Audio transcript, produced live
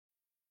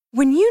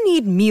When you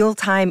need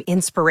mealtime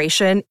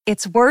inspiration,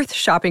 it's worth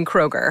shopping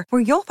Kroger,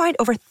 where you'll find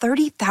over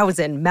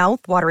 30,000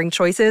 mouth-watering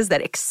choices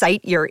that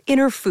excite your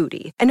inner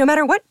foodie. And no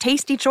matter what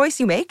tasty choice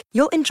you make,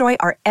 you'll enjoy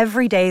our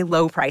everyday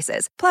low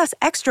prices, plus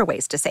extra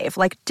ways to save,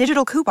 like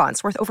digital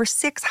coupons worth over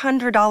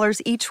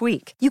 $600 each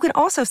week. You can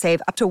also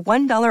save up to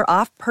 $1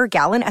 off per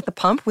gallon at the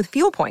pump with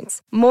fuel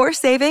points. More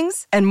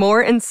savings and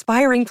more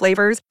inspiring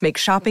flavors make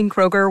shopping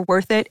Kroger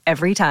worth it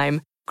every time.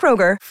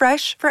 Kroger,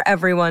 fresh for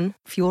everyone.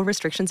 Fuel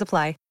restrictions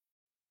apply.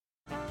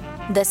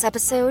 This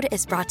episode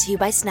is brought to you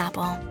by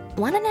Snapple.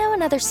 Want to know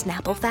another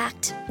Snapple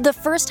fact? The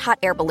first hot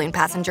air balloon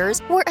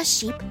passengers were a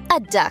sheep, a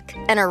duck,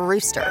 and a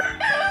rooster.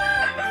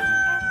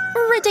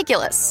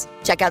 Ridiculous.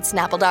 Check out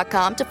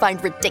Snapple.com to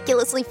find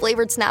ridiculously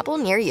flavored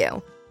Snapple near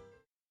you.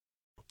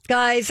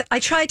 Guys, I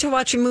tried to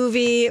watch a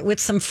movie with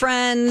some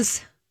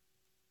friends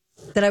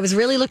that I was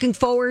really looking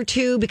forward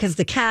to because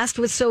the cast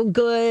was so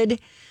good.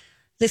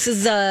 This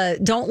is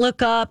Don't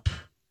Look Up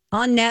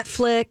on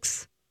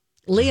Netflix.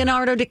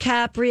 Leonardo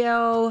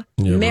DiCaprio,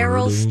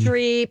 Meryl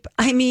Streep.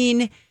 I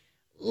mean,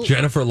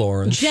 Jennifer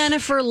Lawrence. What's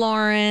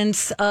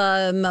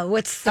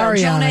Ariana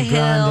Jonah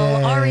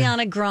Hill, Grande.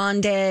 Ariana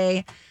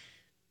Grande.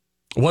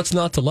 What's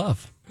not to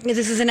love?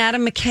 This is an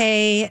Adam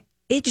McKay.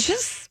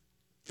 It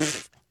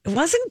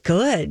wasn't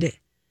good.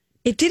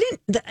 It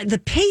didn't.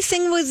 The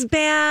pacing was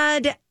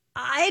bad.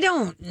 I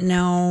don't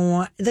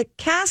know. The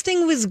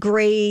casting was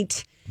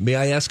great. May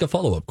I ask a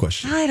follow-up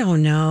question? I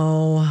don't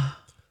know.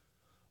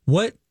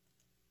 What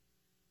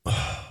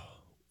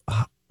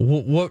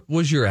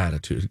was your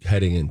attitude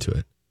heading into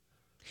it?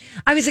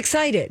 I was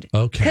excited.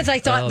 Okay. Because I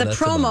thought the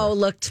that's a promo bummer.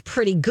 looked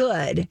pretty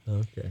good.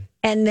 Okay.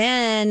 And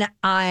then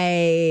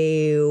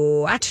I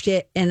watched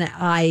it and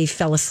I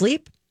fell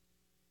asleep.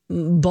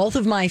 Both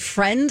of my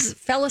friends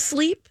fell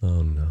asleep.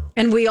 Oh, no.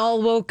 And we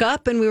all woke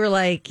up and we were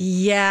like,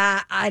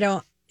 yeah,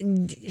 I'm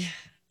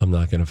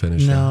not going to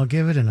finish No, that.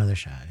 give it another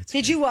shot.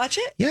 Did you watch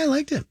it? Yeah, I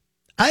liked it.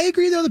 I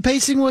agree, though. The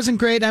pacing wasn't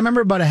great. I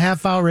remember about a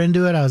half hour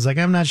into it, I was like,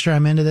 I'm not sure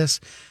I'm into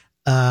this.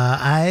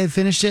 I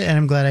finished it, and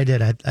I'm glad I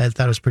did. I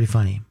thought it was pretty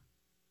funny.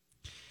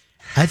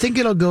 I think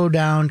it'll go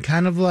down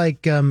kind of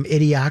like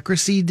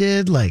Idiocracy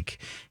did. Like,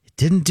 it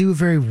didn't do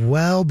very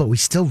well, but we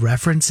still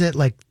reference it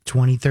like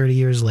 20, 30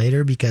 years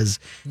later because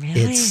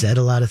it said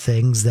a lot of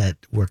things that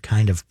were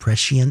kind of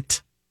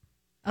prescient.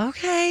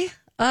 Okay.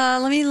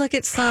 Let me look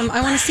at some.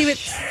 I want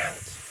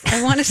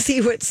to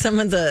see what some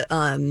of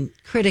the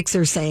critics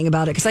are saying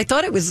about it because I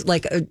thought it was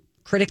like a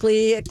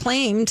critically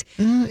acclaimed.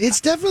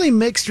 It's definitely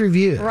mixed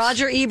reviews.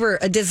 Roger Ebert,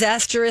 a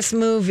disastrous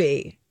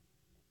movie.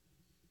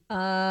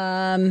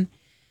 Adam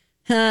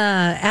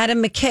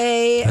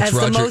McKay That's as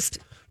the most.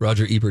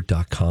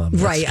 RogerEbert.com.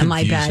 That's Right,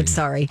 my bad. confusing.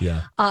 Sorry.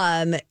 Yeah.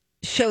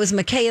 Shows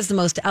McKay is the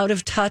most out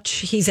of touch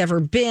he's ever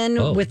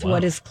been with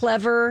what is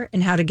clever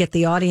and how to get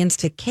the audience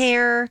to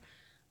care.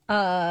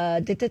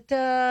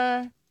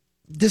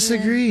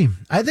 Disagree.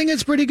 I think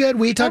it's pretty good.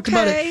 We talked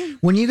about it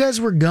when you guys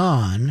were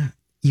gone.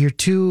 Your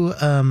two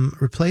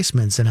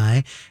replacements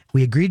and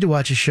we agreed to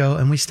watch a show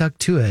and we stuck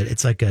to it.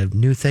 It's like a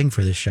new thing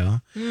for the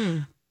show.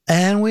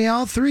 And we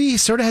all three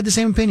sort of had the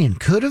same opinion.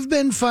 Could have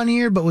been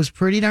funnier, but was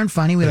pretty darn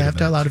funny. We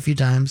laughed out loud a few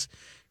times.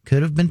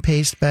 Could have been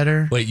paced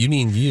better. Wait, you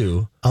mean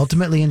you?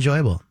 Ultimately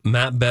enjoyable.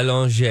 Matt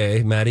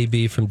Belanger, Matty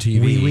B from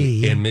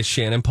TV, and Miss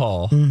Shannon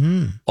Paul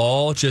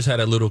all just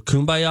had a little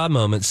kumbaya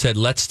moment, said,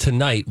 let's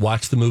tonight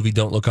watch the movie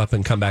Don't Look Up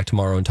and come back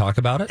tomorrow and talk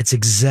about it. It's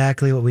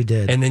exactly what we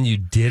did. And then you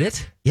did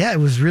it? Yeah, it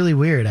was really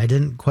weird. I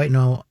didn't quite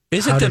know.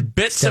 Isn't the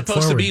bit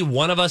supposed to be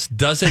one of us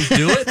doesn't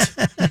do it?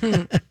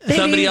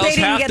 Somebody else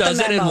half does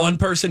it and one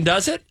person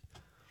does it?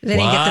 They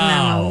didn't get the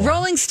memo.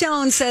 Rolling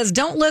Stone says,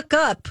 don't look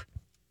up,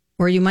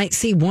 or you might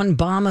see one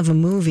bomb of a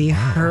movie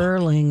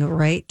hurling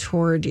right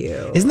toward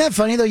you. Isn't that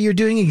funny, though? You're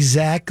doing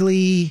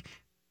exactly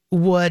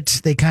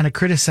what they kind of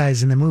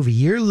criticize in the movie.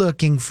 You're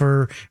looking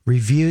for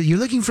you're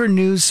looking for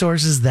news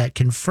sources that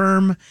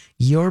confirm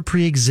your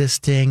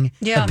pre-existing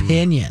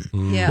opinion.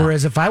 Yeah.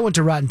 Whereas if I went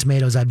to Rotten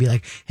Tomatoes, I'd be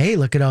like, hey,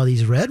 look at all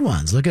these red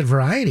ones. Look at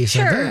Variety.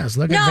 Sure.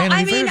 Look at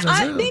Vanity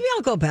Fair. Maybe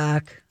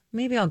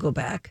I'll go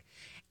back.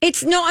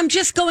 I'm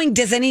just going,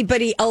 does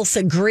anybody else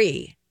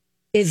agree?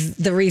 Is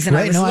the reason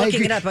I was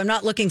looking it up. I'm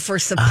not looking for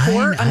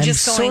support. I'm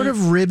just going. Sort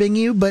of ribbing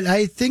you, but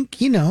I think,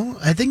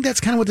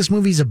 that's kind of what this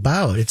movie's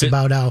about. It's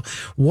about how,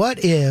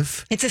 what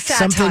if it's a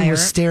satire. Something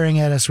was staring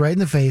at us right in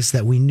the face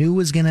that we knew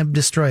was going to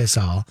destroy us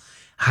all?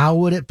 How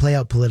would it play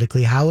out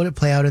politically? How would it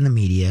play out in the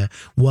media?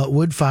 What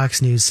would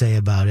Fox News say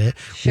about it?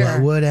 Sure.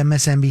 What would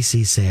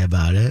MSNBC say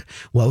about it?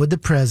 What would the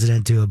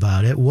president do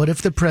about it? What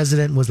if the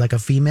president was like a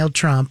female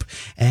Trump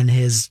and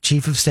his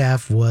chief of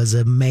staff was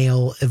a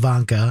male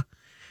Ivanka?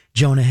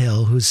 Jonah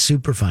Hill, who's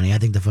super funny. I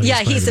think the funniest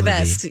part he's of the the movie.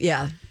 best.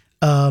 Yeah.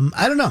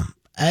 I don't know.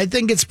 I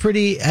think it's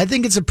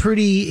a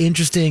pretty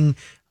interesting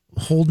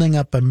holding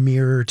up a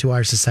mirror to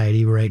our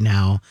society right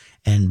now.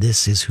 And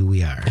this is who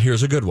we are.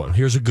 Here's a good one.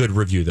 Here's a good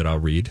review that I'll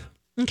read.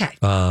 Okay.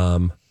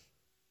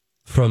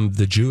 From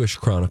the Jewish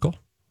Chronicle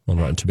on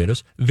Rotten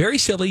Tomatoes. Very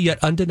silly,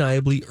 yet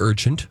undeniably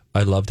urgent.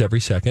 I loved every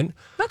second.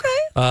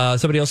 Okay.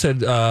 Somebody else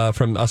said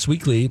from Us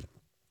Weekly,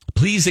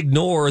 Please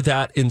ignore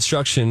that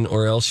instruction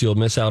or else you'll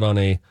miss out on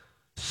a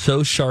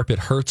so sharp it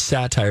hurts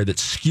satire that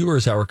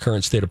skewers our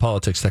current state of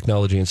politics,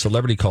 technology, and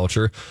celebrity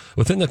culture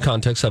within the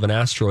context of an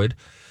asteroid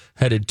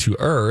headed to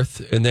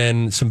Earth. And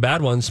then some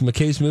bad ones.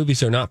 McKay's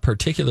movies are not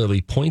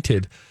particularly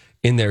pointed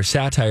in their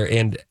satire,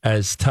 and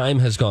as time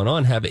has gone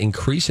on, have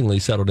increasingly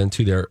settled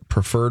into their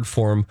preferred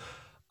form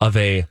of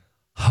a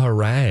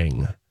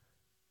harangue.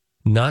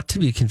 Not to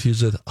be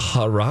confused with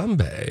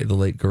Harambe, the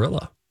late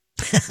gorilla.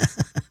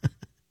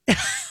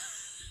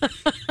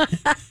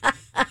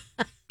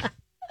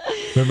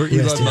 Remember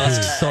Elon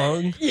Musk's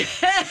song?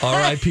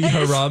 R.I.P.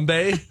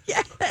 Harambe?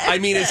 Yes. I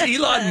mean, is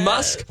Elon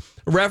Musk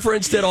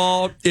referenced at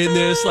all in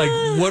this? Like,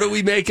 what do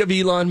we make of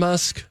Elon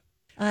Musk?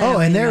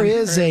 And there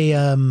is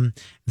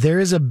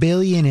a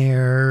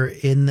billionaire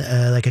in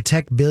like a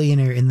tech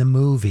billionaire in the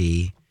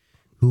movie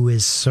who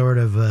is sort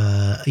of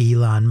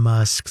Elon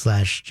Musk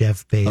 /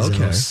 Jeff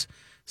Bezos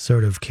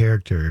sort of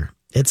character.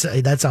 That's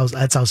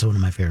also one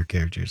of my favorite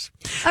characters.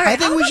 All right, I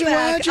think we should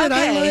watch it.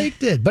 Okay. I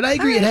liked it, but I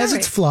agree it has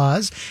its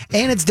flaws,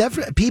 and it's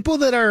definitely people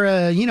that are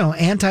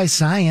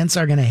anti-science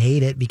are going to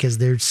hate it because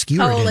they're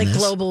skewered. Oh, like this.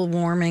 global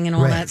warming and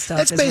all that stuff.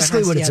 That's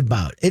basically what it's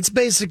about. It's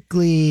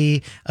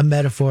basically a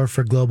metaphor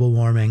for global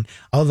warming.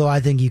 Although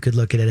I think you could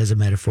look at it as a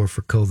metaphor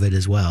for COVID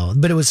as well.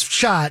 But it was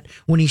shot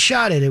when he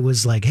shot it. It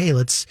was like, hey,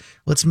 let's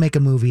make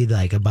a movie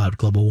like about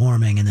global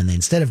warming, and then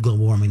instead of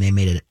global warming, they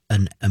made it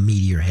a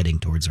meteor heading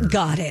towards Earth.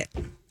 Got it.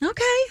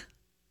 Okay.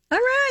 All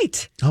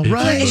right. All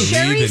right.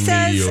 Sherry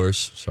says,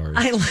 meteors. Sorry.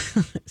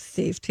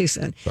 Steve, too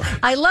soon. Sorry.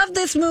 I love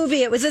this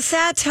movie. It was a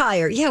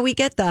satire. Yeah, we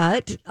get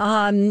that.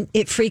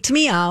 It freaked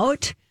me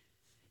out.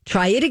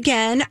 Try it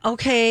again.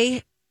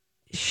 Okay.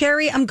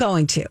 Sherry, I'm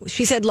going to.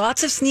 She said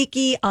lots of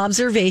sneaky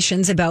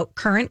observations about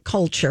current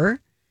culture.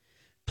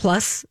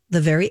 Plus,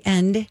 the very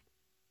end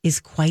is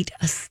quite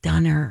a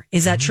stunner.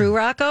 Is that true,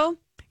 Rocco?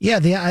 Yeah,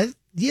 I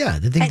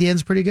think the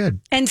end's pretty good.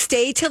 And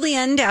stay till the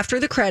end after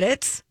the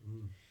credits.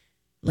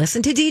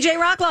 Listen to DJ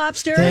Rock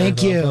Lobster.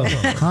 Thank you.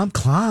 Clomp.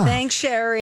 Thanks, Sherry.